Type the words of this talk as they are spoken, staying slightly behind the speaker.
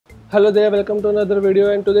Hello there, welcome to another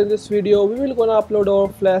video, and today in this video we will gonna upload our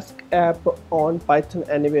Flask app on Python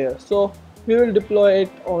Anywhere. So we will deploy it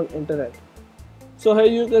on internet. So here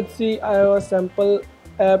you can see I have a sample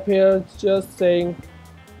app here just saying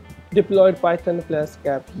deployed Python Flask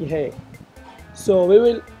app. Yay. So we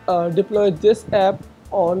will deploy this app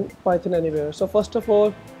on Python Anywhere. So first of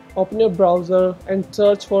all, open your browser and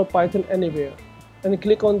search for Python Anywhere and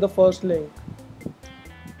click on the first link.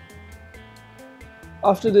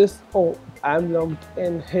 After this, I'm logged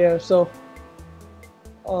in here, so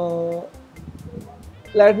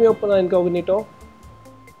let me open incognito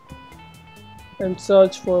and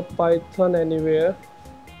search for Python Anywhere.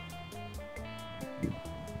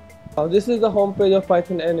 Now this is the home page of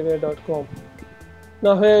pythonanywhere.com.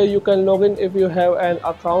 Now here you can log in if you have an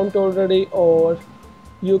account already, or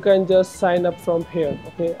you can just sign up from here.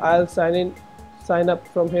 Okay, I'll sign up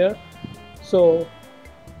from here. So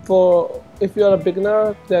if you are a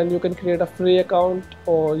beginner, then you can create a free account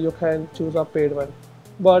or you can choose a paid one,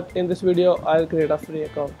 but in this video I'll create a free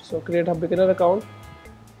account. So create a beginner account.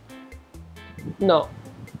 Now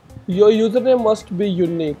your username must be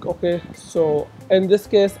unique. Okay, so in this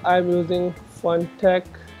case I'm using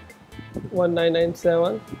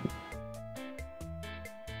funtech1997.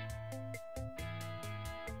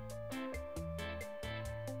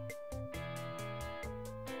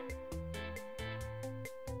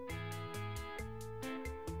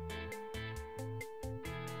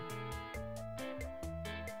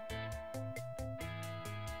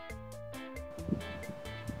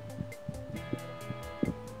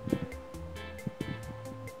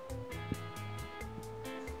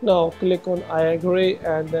 Now click on I agree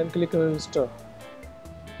and then click on register.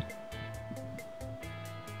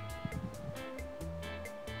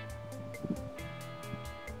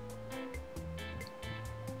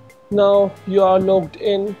 Now you are logged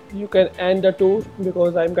in. You can end the tour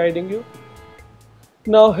because I'm guiding you.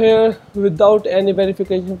 Now here, without any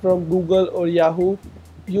verification from Google or Yahoo,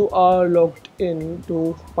 you are logged in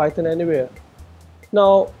to Python Anywhere.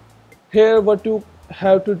 Now here what you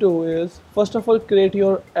have to do is, first of all, create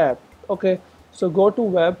your app. Okay, so go to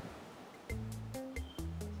web.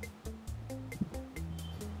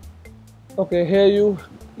 Okay, here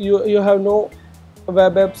you have no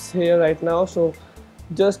web apps here right now, so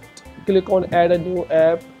just click on add a new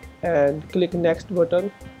app and click next button.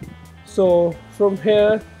 So from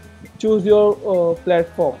here choose your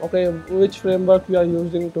platform. Okay, which framework you are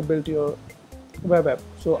using to build your web app.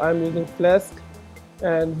 So I'm using Flask.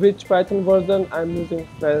 And which Python version? I'm using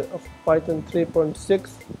Python 3.6.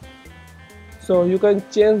 so you can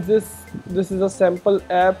change this is a sample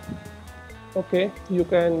app. Okay, you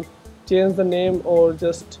can change the name or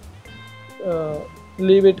just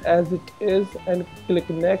leave it as it is and click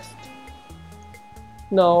next.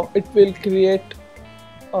 Now it will create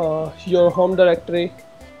your home directory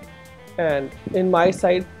and in my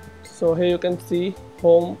site. So here you can see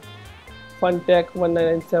home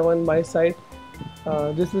funtech1997 my site.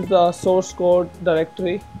 This is the source code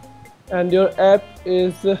directory and your app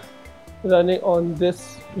is running on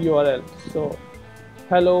this URL. So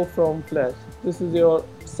hello from Flask. This is your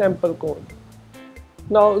sample code.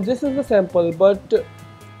 Now this is the sample, but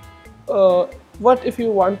what if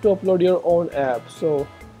you want to upload your own app? So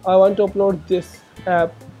I want to upload this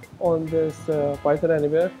app on this Python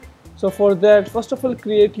Anywhere. So for that, first of all,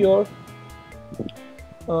 create your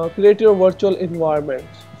virtual environment.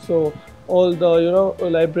 So all the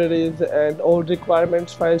libraries and all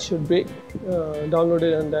requirements files should be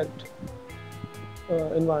downloaded in that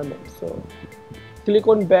environment. So click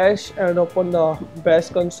on bash and open the bash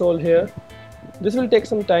console here. This will take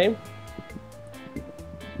some time.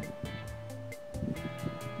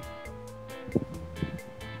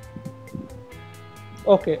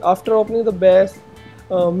 Okay, after opening the bash,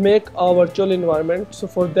 make a virtual environment. So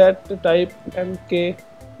for that, type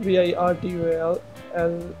mkvirtual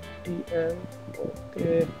LTN.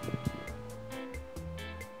 Okay,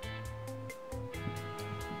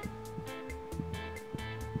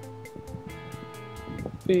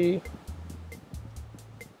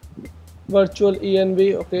 virtual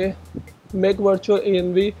env. Okay, make virtual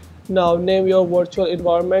env. Now name your virtual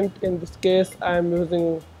environment. In this case I am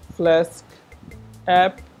using Flask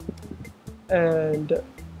app, and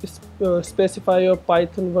specify your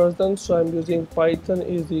Python version. So I'm using Python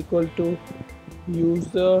is equal to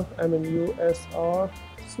usr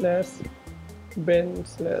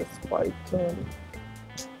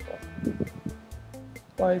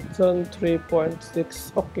 /bin/python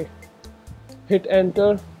 3.6. okay, hit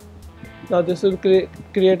enter. Now this will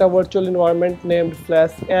create a virtual environment named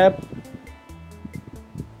Flask app.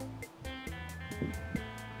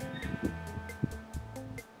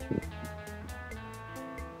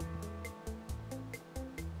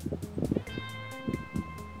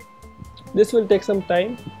 This will take some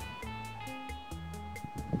time,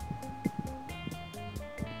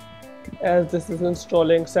 as this is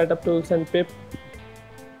installing setup tools and pip.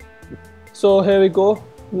 So here we go.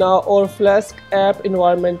 Now our Flask app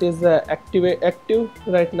environment is active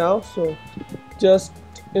right now. So just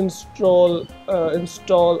install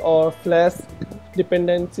our Flask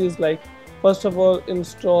dependencies. Like first of all,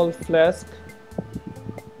 install Flask.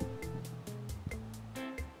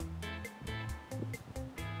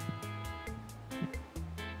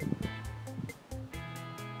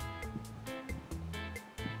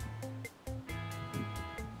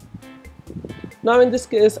 Now in this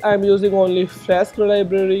case I'm using only Flask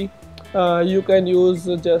library. You can use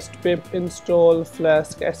just pip install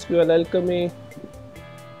Flask SQL alchemy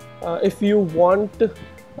if you want.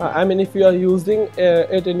 If you are using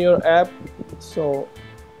it in your app. So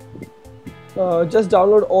just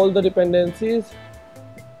download all the dependencies.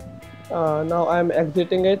 Now I'm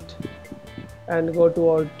exiting it and go to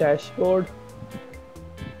our dashboard.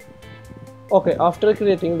 Okay, after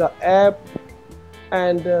creating the app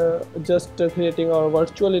and just creating our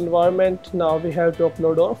virtual environment, now we have to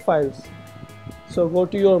upload our files. So go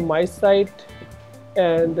to your my site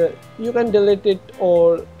and you can delete it,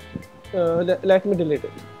 or let me delete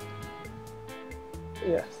it.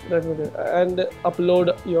 Yes, let me delete it and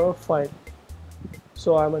upload your file.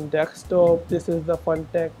 So I'm on desktop. This is the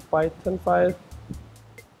Funtech Python file,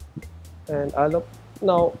 and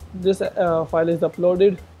now this file is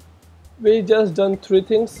uploaded. We just done three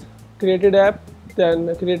things: created app,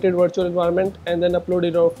 then created virtual environment, and then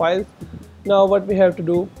uploaded our files. Now what we have to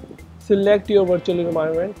do, select your virtual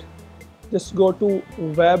environment, just go to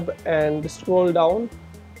web and scroll down,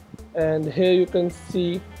 and here you can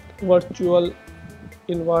see virtual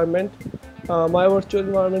environment. My virtual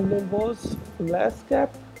environment name was Flask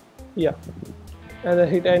app, yeah, and then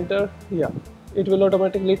hit enter. Yeah, it will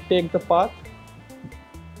automatically take the path.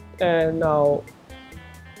 And now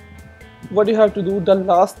what you have to do, the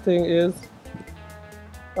last thing is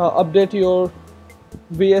update your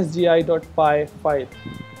vsgi.py file.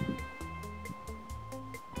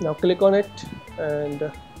 Now click on it,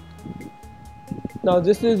 and now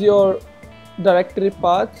this is your directory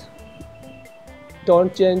path.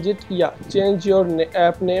 Don't change it. Yeah, change your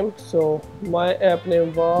app name. So my app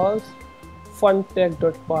name was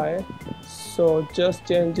funtech.py, so just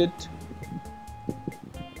change it.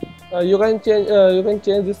 You can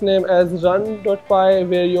change this name as run.py,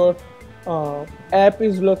 where your app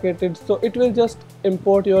is located, so it will just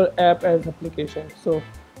import your app as application. So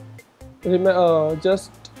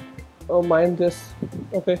just mind this.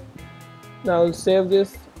 Okay, now I'll save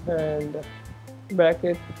this and back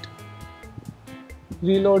it,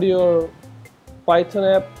 reload your Python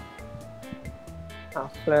app,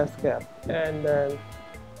 Flask app, and then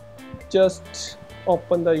just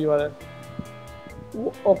open the URL.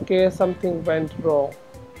 Okay, something went wrong.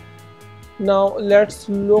 Now let's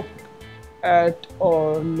look at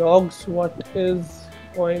our logs. What is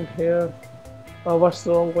going here? What's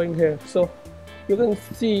wrong going here? So you can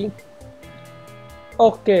see,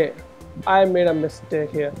 okay, I made a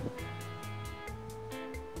mistake here.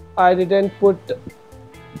 I didn't put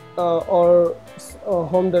our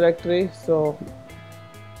home directory, so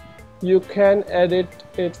you can edit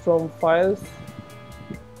it from files.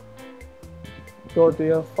 Go to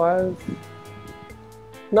your files.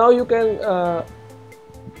 Now you can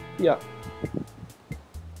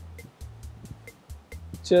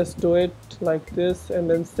just do it like this and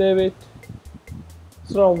then save it.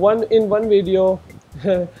 So in one video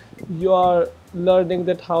you are learning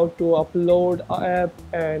that how to upload an app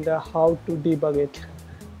and how to debug it.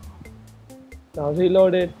 Now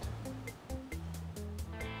reload it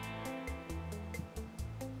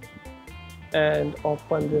and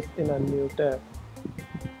open this in a new tab.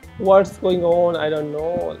 What's going on? I don't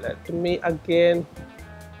know. Let me again.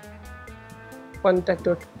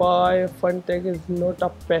 Funtech.py. Funtech is not a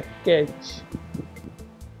package.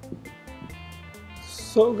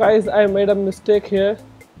 So guys, I made a mistake here.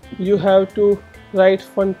 You have to write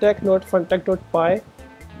Funtech, not Funtech.py.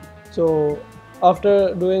 So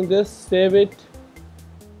after doing this, save it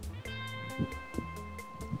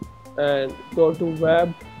and go to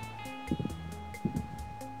web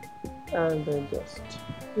and then just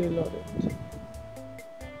reload it.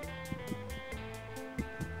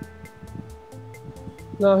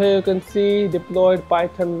 Now here you can see deployed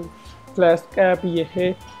Python Flask app.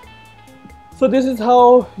 So this is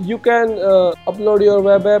how you can upload your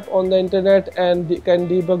web app on the internet and can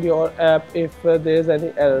debug your app if there is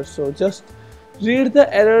any error. So just read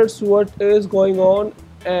the errors, what is going on,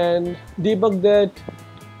 and debug that,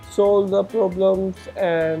 solve the problems,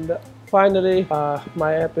 and finally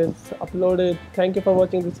my app is uploaded. Thank you for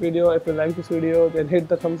watching this video. If you like this video, then hit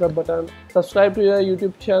the thumbs up button, subscribe to your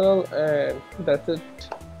YouTube channel, and that's it.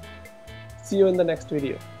 See you in the next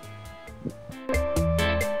video.